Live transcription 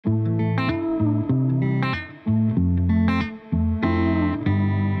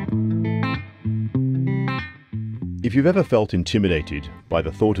If you've ever felt intimidated by the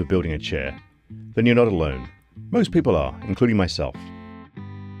thought of building a chair, then you're not alone. Most people are, including myself.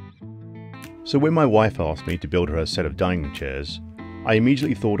 So when my wife asked me to build her a set of dining chairs, I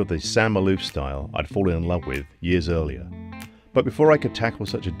immediately thought of the Sam Maloof style I'd fallen in love with years earlier. But before I could tackle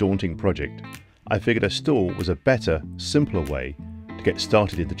such a daunting project, I figured a stool was a better, simpler way to get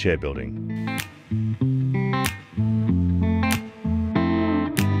started into chair building.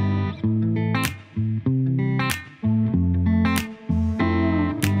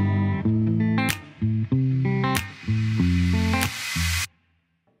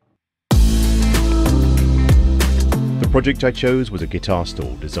 The project I chose was a guitar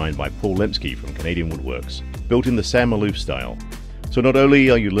stool designed by Paul Lemsky from Canadian Woodworks, built in the Sam Maloof style. So not only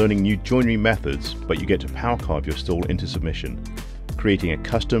are you learning new joinery methods, but you get to power carve your stool into submission, creating a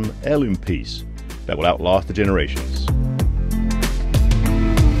custom heirloom piece that will outlast the generations.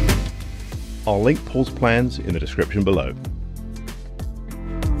 I'll link Paul's plans in the description below.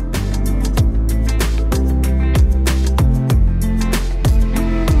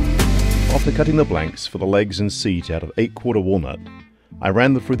 After cutting the blanks for the legs and seat out of 8/4 walnut, I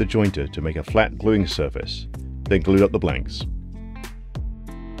ran them through the jointer to make a flat gluing surface, then glued up the blanks.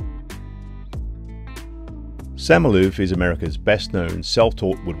 Sam Maloof is America's best-known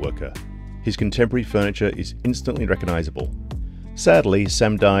self-taught woodworker. His contemporary furniture is instantly recognizable. Sadly,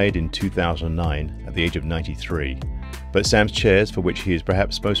 Sam died in 2009 at the age of 93, but Sam's chairs, for which he is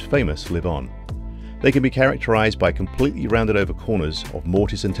perhaps most famous, live on. They can be characterized by completely rounded over corners of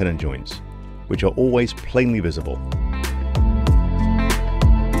mortise and tenon joints, which are always plainly visible.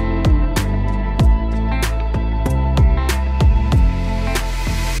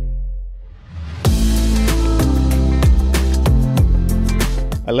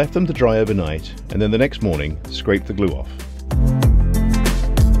 I left them to dry overnight, and then the next morning scraped the glue off.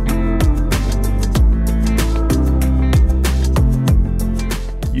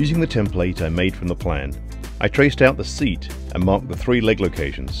 Using the template I made from the plan, I traced out the seat and marked the 3 leg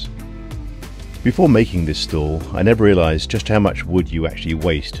locations. Before making this stool, I never realized just how much wood you actually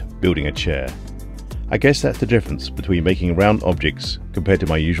waste building a chair. I guess that's the difference between making round objects compared to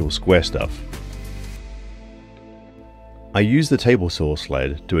my usual square stuff. I used the table saw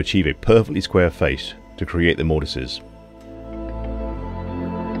sled to achieve a perfectly square face to create the mortises.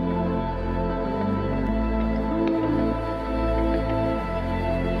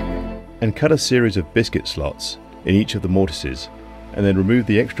 And cut a series of biscuit slots in each of the mortises, and then remove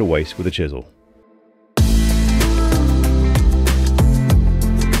the extra waste with a chisel.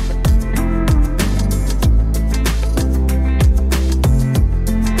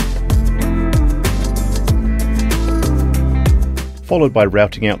 Followed by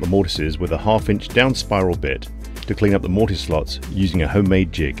routing out the mortises with a 1/2 inch down spiral bit to clean up the mortise slots using a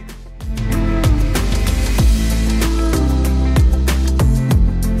homemade jig.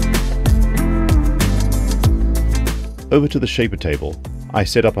 Over to the shaper table, I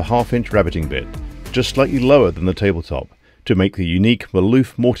set up a 1/2 inch rabbiting bit, just slightly lower than the tabletop, to make the unique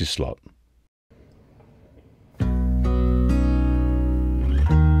Maloof mortise slot.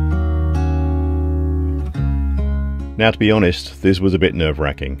 Now, to be honest, this was a bit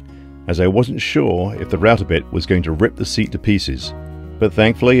nerve-wracking, as I wasn't sure if the router bit was going to rip the seat to pieces, but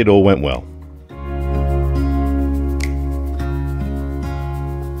thankfully it all went well.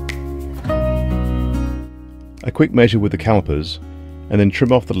 A quick measure with the calipers, and then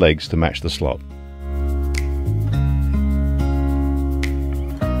trim off the legs to match the slot.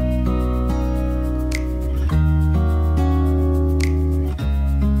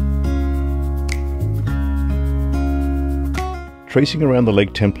 Tracing around the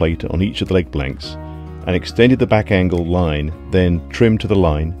leg template on each of the leg blanks, and extended the back angle line, then trimmed to the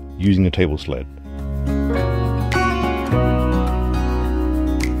line using a table sled.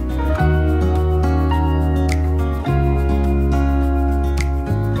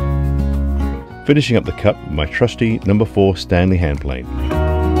 Finishing up the cut with my trusty No. 4 Stanley hand plane.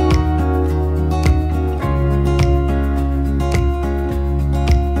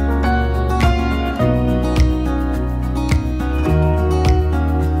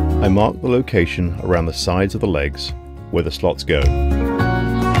 I mark the location around the sides of the legs where the slots go.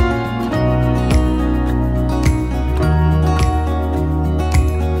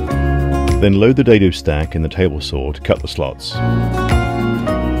 Then load the dado stack in the table saw to cut the slots.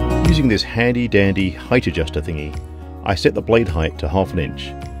 Using this handy dandy height adjuster thingy, I set the blade height to 1/2 inch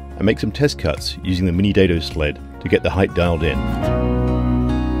and make some test cuts using the mini dado sled to get the height dialed in.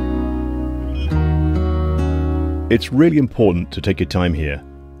 It's really important to take your time here.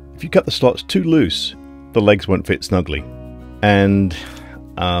 If you cut the slots too loose, the legs won't fit snugly. And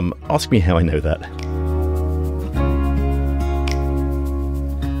ask me how I know that.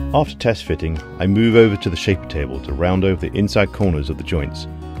 After test fitting, I move over to the shaper table to round over the inside corners of the joints,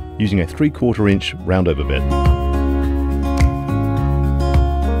 using a 3/4 inch roundover bit.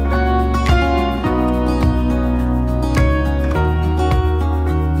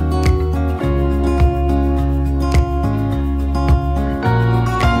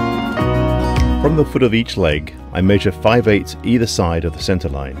 From the foot of each leg, I measure 5/8 either side of the center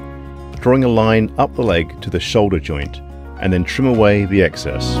line, drawing a line up the leg to the shoulder joint, and then trim away the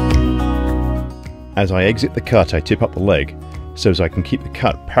excess. As I exit the cut, I tip up the leg so as I can keep the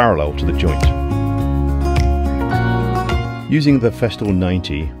cut parallel to the joint. Using the Festool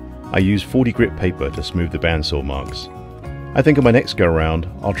 90, I use 40 grit paper to smooth the bandsaw marks. I think on my next go around,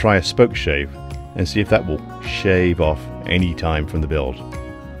 I'll try a spoke shave and see if that will shave off any time from the build.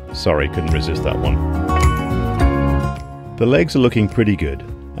 Sorry, couldn't resist that one. The legs are looking pretty good,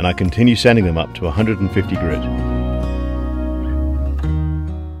 and I continue sanding them up to 150 grit.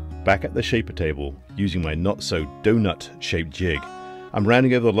 Back at the shaper table, using my not so donut shaped jig, I'm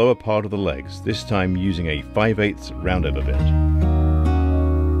rounding over the lower part of the legs, this time using a 5/8 roundover bit.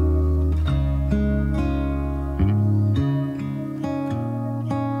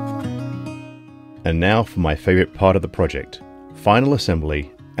 And now for my favourite part of the project, final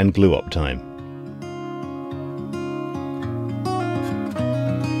assembly and glue up time.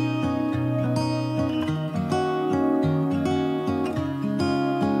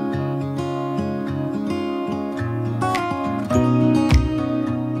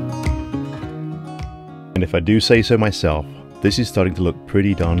 And if I do say so myself, this is starting to look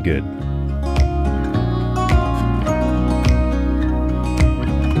pretty darn good.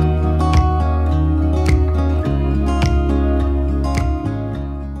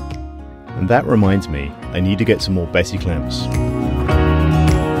 And that reminds me, I need to get some more Bessie clamps.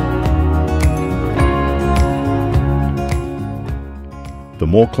 The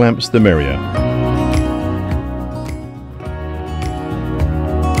more clamps, the merrier.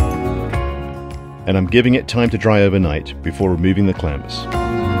 And I'm giving it time to dry overnight before removing the clamps.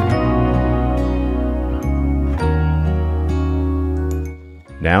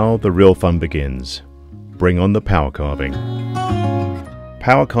 Now the real fun begins. Bring on the power carving.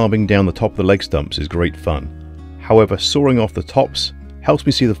 Power carving down the top of the leg stumps is great fun. However, sawing off the tops helps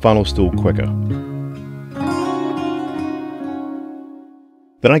me see the final stool quicker.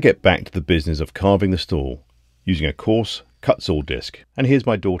 Then I get back to the business of carving the stool using a coarse cut saw disc. And here's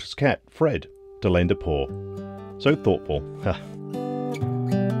my daughter's cat, Fred, to lend a paw. So thoughtful.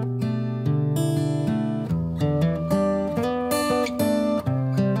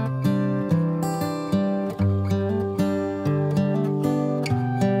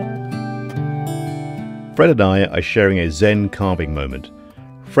 Fred and I are sharing a Zen carving moment.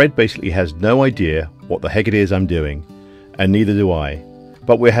 Fred basically has no idea what the heck it is I'm doing, and neither do I,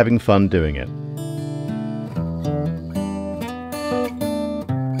 but we're having fun doing it.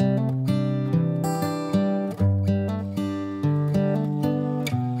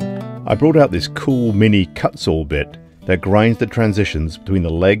 I brought out this cool mini cut saw bit that grinds the transitions between the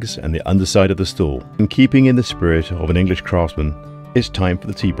legs and the underside of the stool. In keeping in the spirit of an English craftsman, it's time for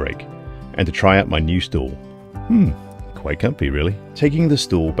the tea break and to try out my new stool. Quite comfy really. Taking the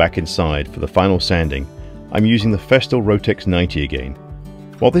stool back inside for the final sanding, I'm using the Festool Rotex 90 again.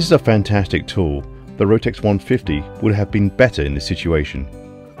 While this is a fantastic tool, the Rotex 150 would have been better in this situation.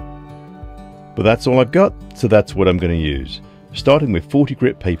 But that's all I've got, so that's what I'm going to use. Starting with 40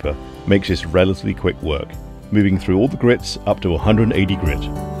 grit paper makes this relatively quick work, moving through all the grits up to 180 grit.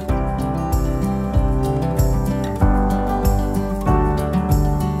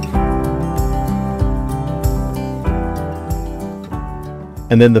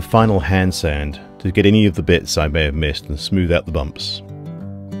 And then the final hand sand to get any of the bits I may have missed and smooth out the bumps.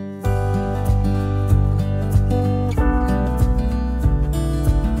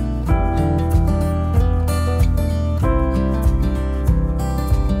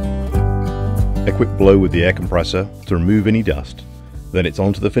 A quick blow with the air compressor to remove any dust. Then it's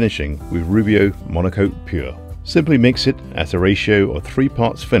on to the finishing with Rubio Monocoat Pure. Simply mix it at a ratio of 3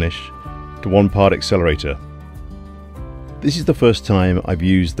 parts finish to 1 part accelerator. This is the first time I've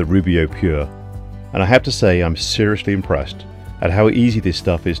used the Rubio Pure, and I have to say I'm seriously impressed at how easy this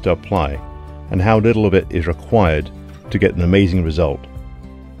stuff is to apply and how little of it is required to get an amazing result.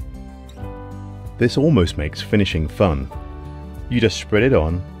 This almost makes finishing fun. You just spread it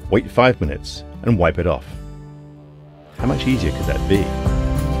on, wait 5 minutes and wipe it off. How much easier could that be?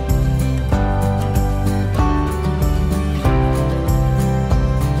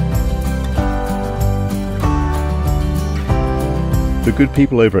 The good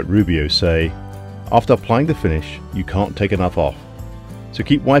people over at Rubio say, after applying the finish, you can't take enough off. So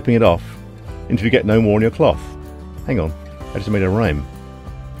keep wiping it off until you get no more on your cloth. Hang on, I just made a rhyme.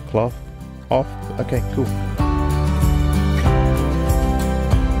 Cloth, off, okay, cool.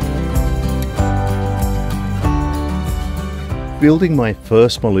 Building my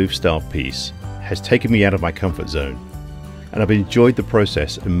first Maloof style piece has taken me out of my comfort zone, and I've enjoyed the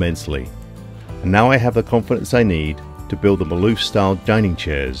process immensely. And now I have the confidence I need to build the Maloof style dining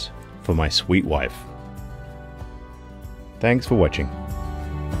chairs for my sweet wife. Thanks for watching.